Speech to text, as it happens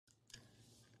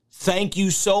Thank you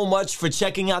so much for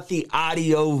checking out the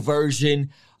audio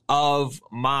version of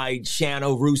my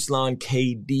channel, Ruslan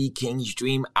KD, King's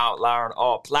Dream Outlier on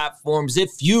all platforms.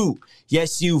 If you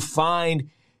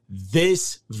find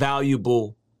this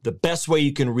valuable, the best way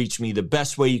you can reach me, the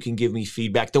best way you can give me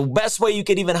feedback, the best way you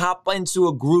can even hop into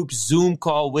a group Zoom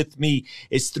call with me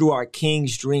is through our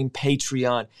King's Dream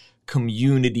Patreon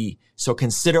community. So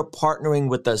consider partnering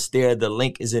with us there. The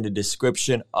link is in the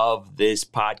description of this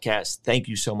podcast. Thank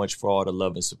you so much for all the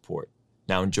love and support.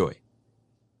 Now enjoy.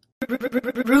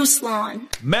 Ruslan.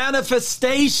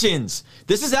 Manifestations.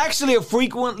 This is actually a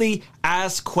frequently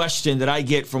asked question that I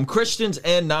get from Christians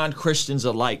and non-Christians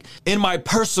alike in my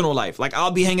personal life. Like, I'll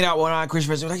be hanging out with non-Christian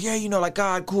friends. They're like, yeah, like,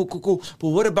 God, cool. But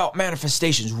what about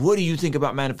manifestations? What do you think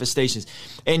about manifestations?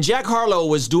 And Jack Harlow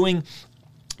was doing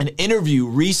an interview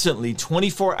recently,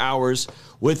 24 hours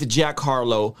with Jack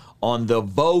Harlow on the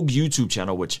Vogue YouTube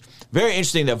channel, which very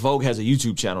interesting that Vogue has a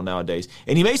YouTube channel nowadays.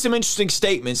 And he made some interesting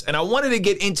statements, and I wanted to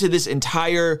get into this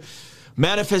entire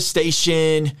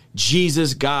manifestation,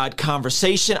 Jesus, God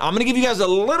conversation. I'm going to give you guys a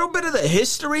little bit of the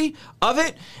history of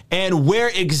it and where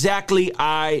exactly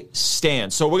I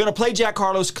stand. So we're going to play Jack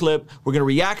Harlow's clip. We're going to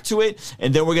react to it.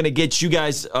 And then we're going to get you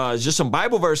guys just some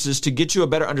Bible verses to get you a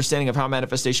better understanding of how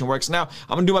manifestation works. Now,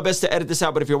 I'm going to do my best to edit this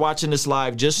out. But if you're watching this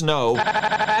live, just know.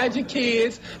 Hide your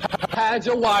kids. Hide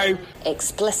your wife.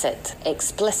 Explicit. There's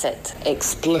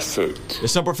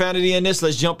some profanity in this.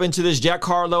 Let's jump into this. Jack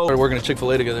Harlow. Started working at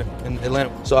Chick-fil-A together in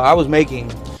Atlanta. So I was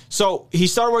making... So he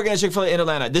started working at Chick-fil-A in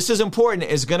Atlanta. This is important.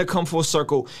 It's going to come full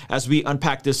circle as we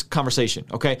unpack this conversation,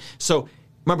 okay? So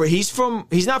remember, he's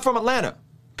not from Atlanta,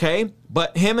 okay?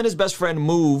 But him and his best friend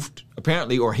moved,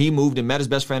 apparently, or he moved and met his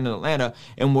best friend in Atlanta,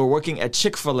 and were working at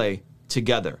Chick-fil-A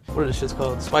together. What are the shits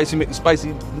called? Spicy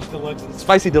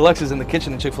deluxes in the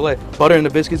kitchen at Chick-fil-A. Butter in the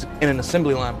biscuits and an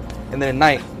assembly line. And then at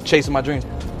night, chasing my dreams.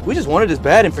 We just wanted this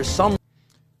bad, and for some...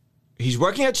 He's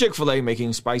working at Chick-fil-A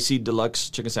making spicy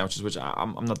deluxe chicken sandwiches, which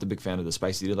I'm not the big fan of the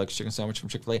spicy deluxe chicken sandwich from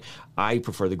Chick-fil-A. I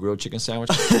prefer the grilled chicken sandwich.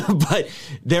 But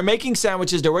they're making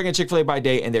sandwiches, they're working at Chick-fil-A by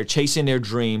day, and they're chasing their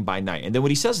dream by night. And then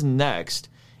what he says next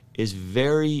is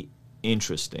very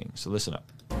interesting. So listen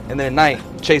up. And then at night,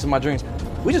 chasing my dreams.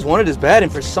 We just wanted this bad,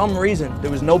 and for some reason,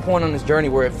 there was no point on this journey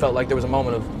where it felt like there was a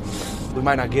moment of, we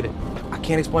might not get it. I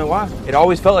can't explain why. It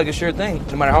always felt like a sure thing,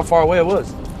 no matter how far away it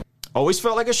was. Always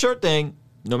felt like a sure thing,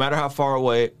 no matter how far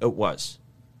away it was.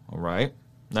 All right?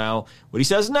 Now, what he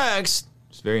says next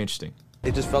is very interesting.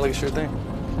 It just felt like a sure thing.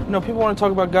 You know, people want to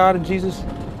talk about God and Jesus.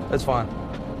 That's fine.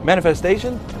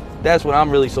 Manifestation, that's what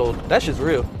I'm really sold. That shit's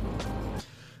real.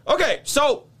 Okay,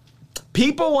 so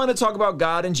people want to talk about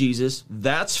God and Jesus.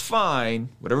 That's fine.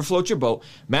 Whatever floats your boat.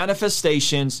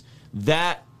 Manifestations,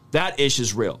 that ish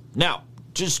is real. Now,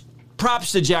 just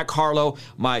props to Jack Harlow,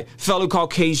 my fellow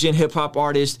Caucasian hip-hop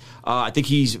artist. I think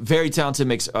he's very talented,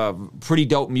 makes pretty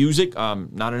dope music.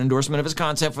 Not an endorsement of his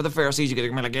content for the Pharisees. You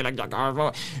get like Jack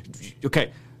Harlow.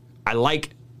 Okay, I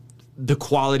like the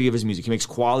quality of his music. He makes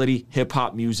quality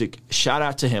hip-hop music. Shout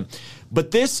out to him. But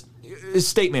this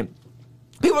statement,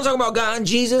 people talk about God and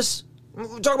Jesus.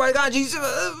 Talk about God and Jesus.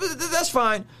 That's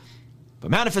fine.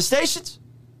 But manifestations,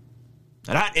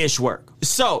 that ish work.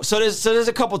 So there's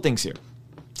a couple things here.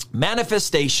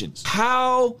 Manifestations.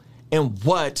 How and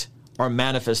what are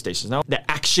manifestations? Now, the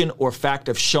action or fact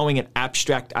of showing an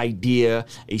abstract idea,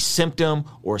 a symptom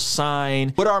or sign.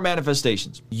 What are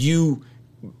manifestations? You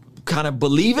kind of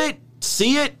believe it,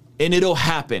 see it, and it'll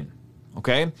happen.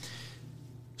 Okay?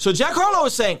 So Jack Harlow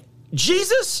is saying,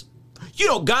 Jesus,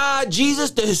 God,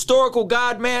 Jesus, the historical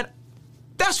God, man,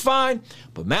 that's fine.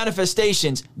 But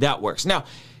manifestations, that works. Now,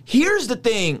 here's the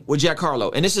thing with Jack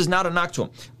Harlow, and this is not a knock to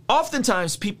him.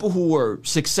 Oftentimes, people who are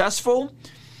successful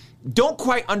don't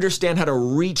quite understand how to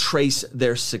retrace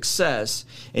their success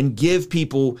and give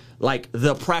people like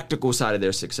the practical side of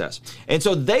their success. And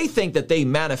so they think that they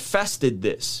manifested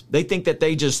this. They think that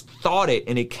they just thought it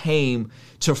and it came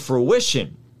to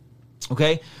fruition.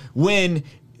 Okay? When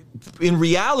in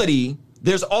reality,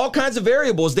 there's all kinds of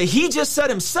variables that he just said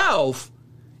himself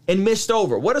and missed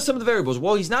over. What are some of the variables?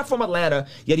 Well, he's not from Atlanta,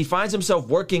 yet he finds himself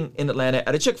working in Atlanta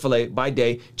at a Chick-fil-A by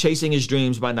day, chasing his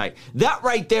dreams by night. That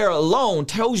right there alone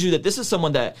tells you that this is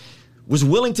someone that was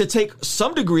willing to take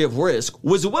some degree of risk,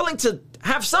 was willing to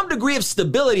have some degree of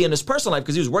stability in his personal life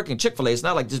because he was working Chick-fil-A. It's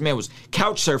not like this man was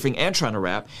couch surfing and trying to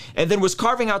rap, and then was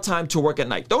carving out time to work at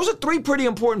night. Those are three pretty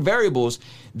important variables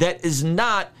that is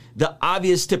not the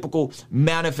obvious typical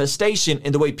manifestation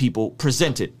in the way people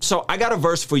present it. So I got a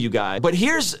verse for you guys, but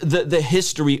here's the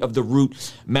history of the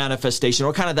root manifestation,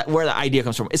 or kind of where the idea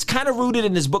comes from. It's kind of rooted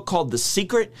in this book called The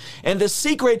Secret, and The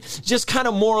Secret just kind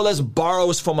of more or less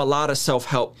borrows from a lot of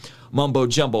self-help mumbo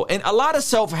jumbo. And a lot of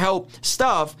self-help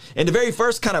stuff, and the very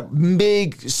first kind of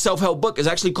big self-help book is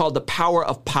actually called The Power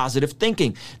of Positive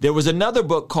Thinking. There was another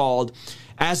book called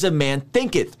As a Man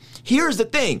Thinketh. Here's the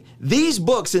thing. These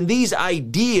books and these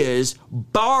ideas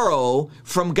borrow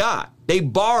from God. They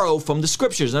borrow from the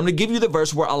scriptures. And I'm going to give you the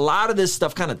verse where a lot of this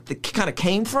stuff kind of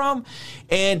came from.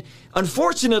 And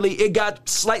unfortunately, it got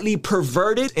slightly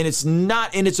perverted and it's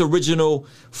not in its original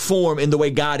form in the way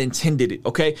God intended it.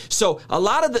 Okay. So a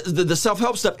lot of the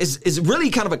self-help stuff is really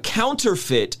kind of a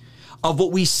counterfeit of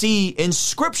what we see in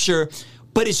scripture.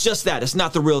 But it's just that. It's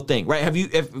not the real thing, right? If you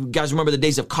guys remember the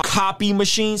days of copy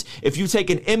machines? If you take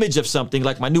an image of something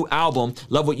like my new album,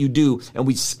 Love What You Do, and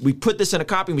we put this in a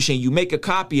copy machine, you make a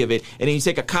copy of it, and then you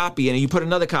take a copy, and then you put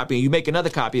another copy, and you make another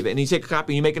copy of it, and then you take a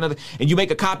copy, and you make another, and you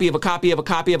make a copy of a copy of a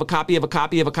copy of a copy of a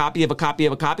copy of a copy of a copy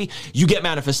of a copy, you get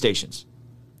manifestations.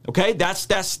 Okay, that's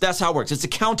how it works. It's a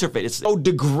counterfeit. It's so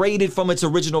degraded from its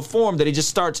original form that it just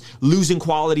starts losing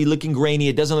quality, looking grainy.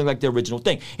 It doesn't look like the original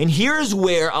thing. And here's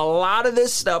where a lot of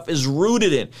this stuff is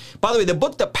rooted in. By the way, the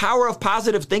book, The Power of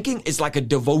Positive Thinking, is like a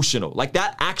devotional. Like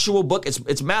that actual book,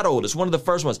 it's mad old. It's one of the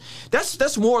first ones.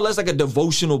 That's more or less like a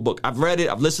devotional book. I've read it.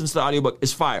 I've listened to the audiobook.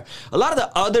 It's fire. A lot of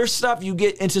the other stuff, you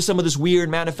get into some of this weird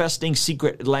manifesting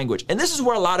secret language. And this is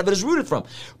where a lot of it is rooted from.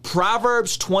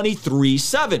 Proverbs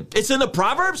 23:7. It's in the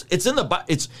Proverbs.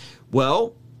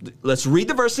 Well, let's read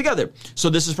the verse together. So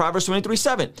this is Proverbs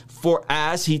 23:7. For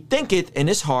as he thinketh in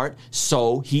his heart,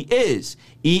 so he is.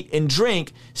 Eat and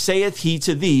drink, saith he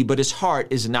to thee, but his heart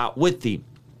is not with thee.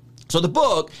 So the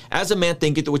book, As a Man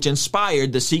Thinketh, which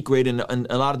inspired the secret and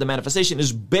a lot of the manifestation,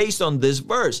 is based on this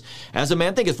verse. As a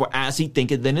man thinketh, for as he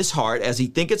thinketh in his heart, as he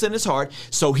thinketh in his heart,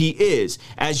 so he is.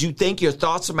 As you think, your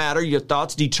thoughts matter. Your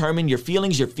thoughts determine your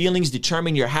feelings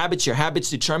determine your habits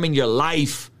determine your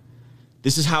life.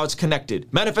 This is how it's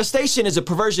connected. Manifestation is a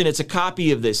perversion. It's a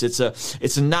copy of this.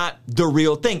 It's not the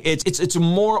real thing. It's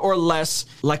more or less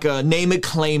like a name it,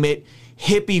 claim it,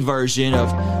 hippie version of,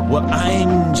 well,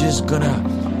 I'm just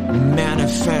gonna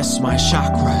manifest my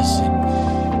chakras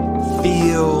and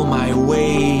feel my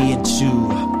way into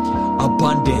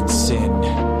abundance, and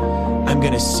I'm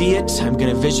gonna see it, I'm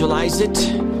gonna visualize it,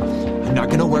 I'm not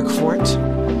gonna work for it,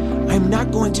 I'm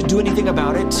not going to do anything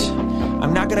about it,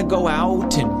 I'm not gonna go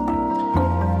out and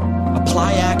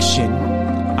apply action.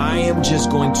 I am just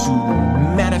going to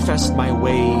manifest my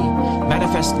way,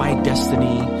 manifest my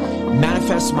destiny,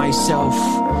 manifest myself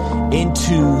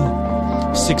into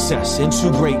success, into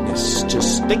greatness.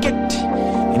 Just think it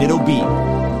and it'll be.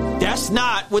 That's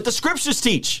not what the scriptures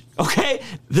teach, okay?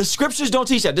 The scriptures don't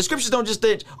teach that. The scriptures don't just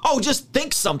think, just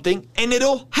think something and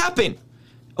it'll happen,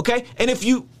 okay? And if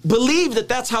you believe that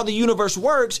that's how the universe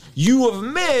works, you have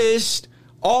missed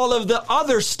all of the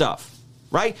other stuff.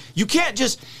 Right? You can't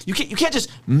just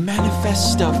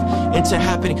manifest stuff into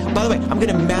happening. By the way, I'm going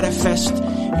to manifest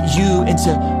you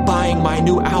into buying my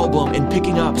new album and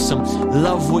picking up some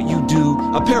Love What You Do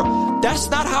apparel. That's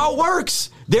not how it works.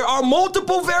 There are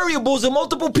multiple variables and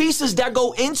multiple pieces that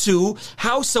go into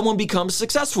how someone becomes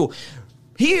successful.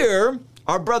 Here,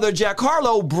 our brother Jack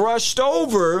Harlow brushed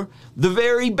over the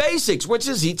very basics, which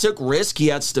is he took risk, he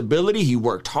had stability, he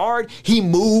worked hard, he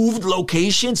moved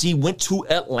locations, he went to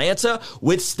Atlanta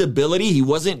with stability, he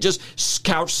wasn't just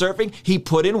couch surfing, he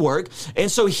put in work, and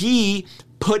so he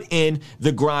put in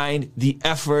the grind, the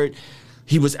effort,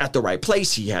 he was at the right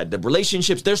place, he had the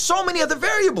relationships. There's so many other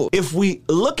variables. If we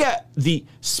look at the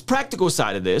practical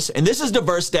side of this, and this is the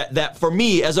verse that for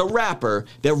me as a rapper,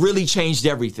 that really changed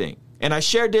everything. And I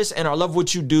shared this in our Love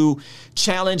What You Do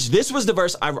challenge. This was the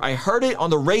verse, I heard it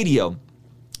on the radio.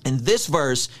 And this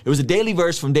verse, it was a daily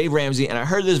verse from Dave Ramsey. And I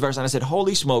heard this verse and I said,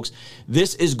 holy smokes,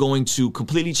 this is going to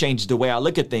completely change the way I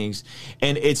look at things.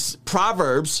 And it's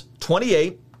Proverbs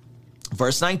 28,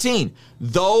 verse 19.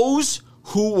 Those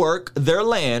who work their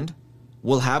land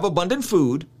will have abundant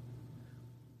food,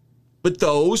 but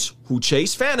those who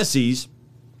chase fantasies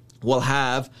will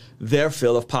have their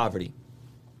fill of poverty.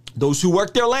 Those who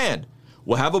work their land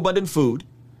will have abundant food,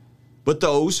 but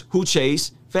those who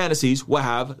chase fantasies will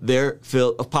have their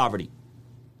fill of poverty.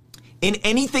 In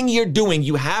anything you're doing,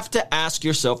 you have to ask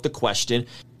yourself the question,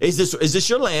 is this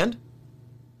your land?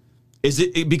 Is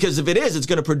it? Because if it is, it's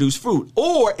going to produce food.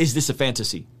 Or is this a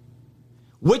fantasy?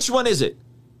 Which one is it?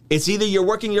 It's either you're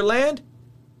working your land,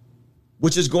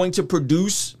 which is going to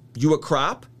produce you a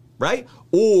crop, right?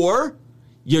 Or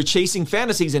you're chasing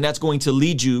fantasies and that's going to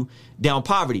lead you down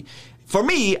poverty. for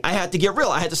me, I had to get real.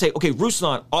 I had to say, okay,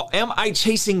 Ruslan, am I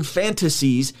chasing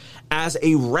fantasies as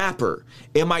a rapper?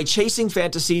 Am I chasing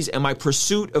fantasies in my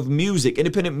pursuit of music,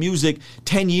 independent music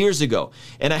 10 years ago?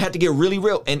 And I had to get really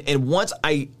real. And once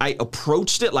I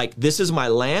approached it like this is my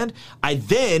land, I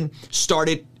then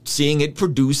started seeing it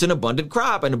produce an abundant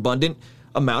crop, an abundant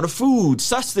amount of food,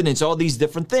 sustenance, all these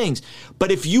different things.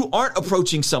 But if you aren't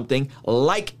approaching something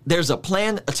like there's a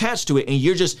plan attached to it and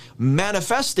you're just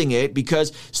manifesting it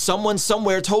because someone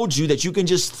somewhere told you that you can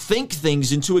just think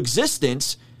things into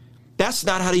existence, that's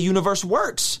not how the universe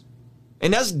works.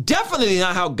 And that's definitely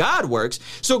not how God works.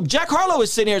 So Jack Harlow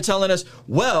is sitting here telling us,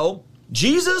 well,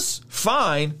 Jesus,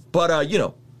 fine, but,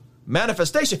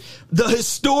 manifestation. The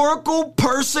historical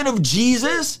person of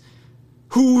Jesus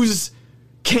who's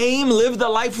came, lived the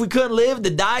life we couldn't live,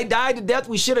 died the death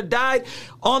we should have died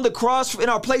on the cross in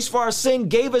our place for our sin,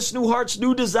 gave us new hearts,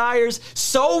 new desires,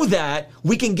 so that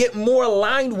we can get more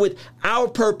aligned with our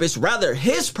purpose, rather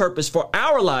his purpose for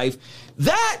our life.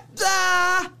 That's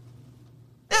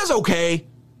okay.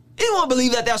 Anyone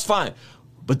believe that? That's fine.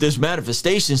 But this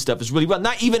manifestation stuff is really well,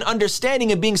 not even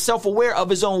understanding and being self-aware of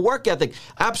his own work ethic.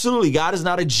 Absolutely. God is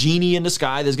not a genie in the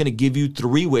sky that's going to give you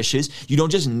 3 wishes. You don't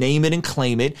just name it and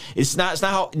claim it. It's not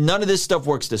how none of this stuff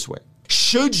works this way.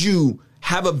 Should you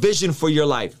have a vision for your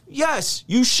life? Yes,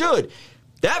 you should.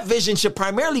 That vision should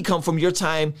primarily come from your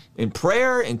time in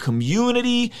prayer and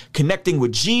community, connecting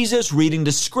with Jesus, reading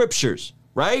the scriptures,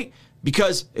 right?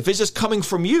 Because if it's just coming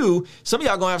from you, some of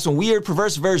y'all gonna have some weird,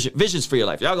 perverse visions for your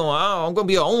life. Y'all going, oh, I'm gonna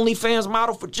be an OnlyFans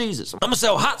model for Jesus. I'm gonna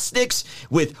sell hot sticks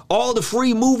with all the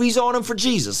free movies on them for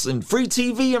Jesus and free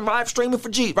TV and live streaming for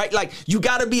Jesus, right? Like, you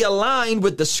gotta be aligned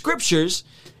with the scriptures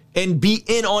and be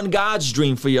in on God's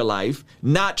dream for your life,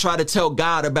 not try to tell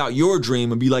God about your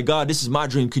dream and be like, God, this is my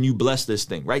dream. Can you bless this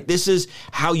thing, right? This is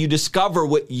how you discover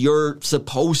what you're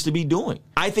supposed to be doing.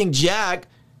 I think Jack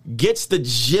gets the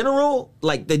general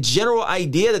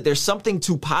idea that there's something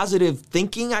to positive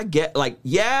thinking. I get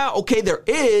there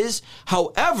is.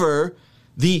 However,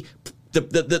 the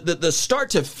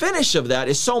start to finish of that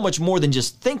is so much more than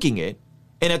just thinking it.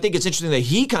 And I think it's interesting that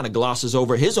he kind of glosses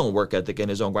over his own work ethic and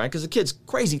his own grind, because the kid's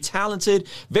crazy talented,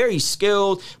 very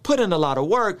skilled, put in a lot of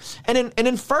work. And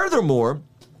then furthermore,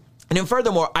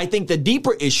 I think the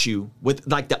deeper issue with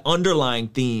like the underlying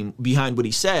theme behind what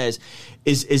he says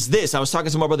is this. I was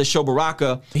talking to my brother Sho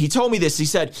Baraka. He told me this. He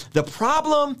said, the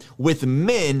problem with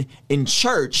men in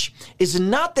church is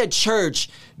not that church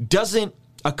doesn't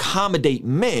accommodate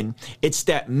men. It's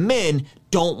that men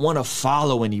don't want to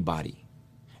follow anybody.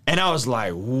 And I was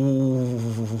like,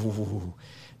 ooh,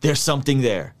 there's something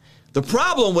there. The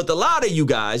problem with a lot of you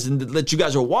guys and that you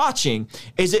guys are watching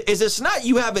is it's not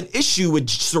you have an issue with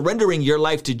surrendering your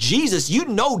life to Jesus. You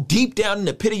know deep down in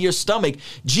the pit of your stomach,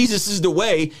 Jesus is the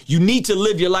way. You need to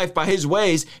live your life by his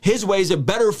ways. His ways are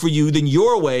better for you than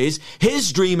your ways.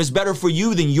 His dream is better for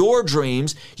you than your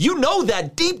dreams. You know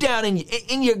that deep down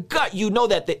in your gut, you know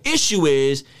that the issue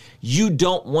is you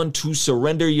don't want to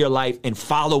surrender your life and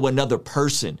follow another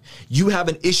person. You have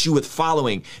an issue with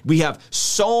following. We have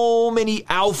so many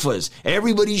alphas.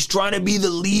 Everybody's trying to be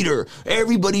the leader.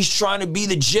 Everybody's trying to be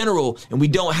the general. And we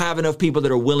don't have enough people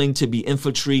that are willing to be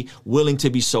infantry, willing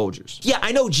to be soldiers. Yeah,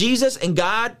 I know Jesus and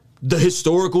God, the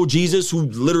historical Jesus who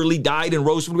literally died and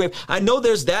rose from the grave. I know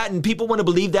there's that, and people want to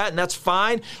believe that, and that's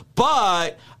fine.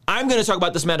 But I'm going to talk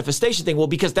about this manifestation thing. Well,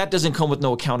 because that doesn't come with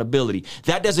no accountability.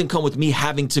 That doesn't come with me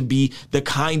having to be the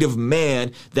kind of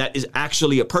man that is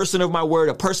actually a person of my word,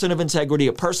 a person of integrity,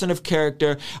 a person of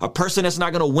character, a person that's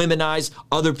not going to womanize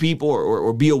other people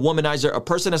or be a womanizer, a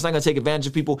person that's not going to take advantage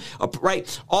of people,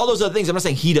 right? All those other things. I'm not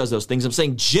saying he does those things. I'm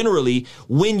saying generally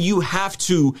when you have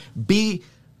to be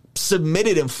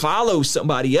submitted and follow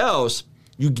somebody else,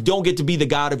 you don't get to be the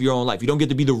God of your own life. You don't get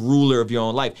to be the ruler of your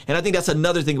own life. And I think that's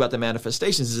another thing about the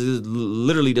manifestations is it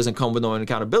literally doesn't come with no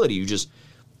accountability. You just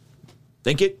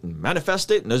think it,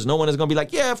 manifest it, and there's no one that's going to be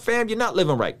like, yeah, fam, you're not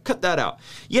living right. Cut that out.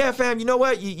 Yeah, fam, you know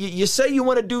what? You say you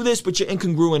want to do this, but you're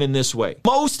incongruent in this way.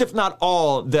 Most, if not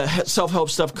all, the self-help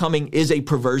stuff coming is a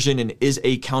perversion and is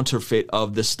a counterfeit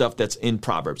of the stuff that's in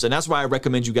Proverbs. And that's why I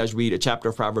recommend you guys read a chapter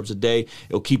of Proverbs a day.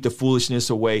 It'll keep the foolishness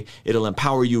away. It'll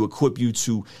empower you, equip you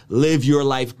to live your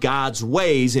life God's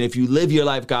ways. And if you live your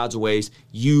life God's ways,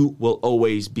 you will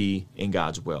always be in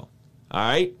God's will. All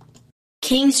right?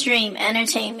 Kingstream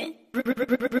Entertainment.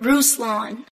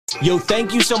 Ruslan. Yo,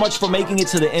 thank you so much for making it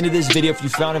to the end of this video. If you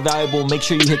found it valuable, make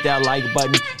sure you hit that like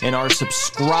button and are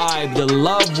subscribed. The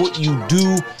Love What You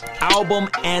Do album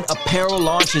and apparel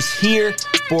launch is here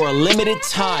for a limited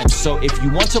time. So if you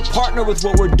want to partner with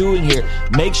what we're doing here,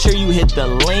 make sure you hit the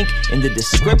link in the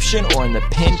description or in the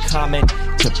pinned comment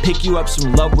to pick you up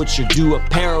some Love What You Do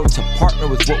apparel to partner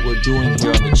with what we're doing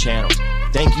here on the channel.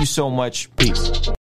 Thank you so much. Peace.